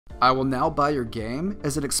I Will Now Buy Your Game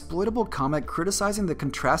is an exploitable comic criticizing the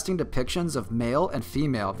contrasting depictions of male and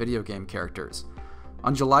female video game characters.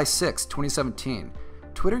 On July 6, 2017,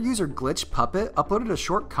 Twitter user Glitch Puppet uploaded a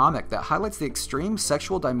short comic that highlights the extreme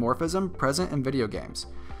sexual dimorphism present in video games.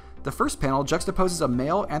 The first panel juxtaposes a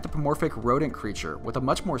male anthropomorphic rodent creature with a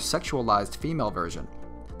much more sexualized female version.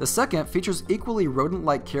 The second features equally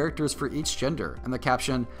rodent-like characters for each gender, and the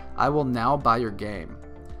caption, "I will now buy your game."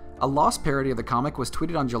 A Lost parody of the comic was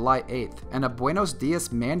tweeted on July 8th, and a Buenos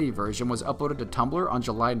Dias Mandy version was uploaded to Tumblr on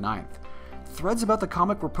July 9th. Threads about the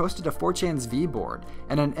comic were posted to 4chan's V-board,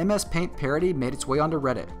 and an MS Paint parody made its way onto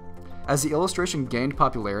Reddit. As the illustration gained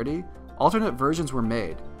popularity, alternate versions were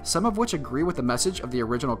made, some of which agree with the message of the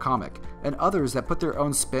original comic, and others that put their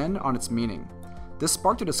own spin on its meaning. This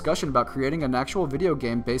sparked a discussion about creating an actual video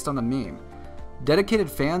game based on the meme. Dedicated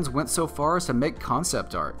fans went so far as to make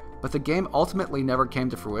concept art, but the game ultimately never came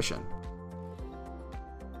to fruition.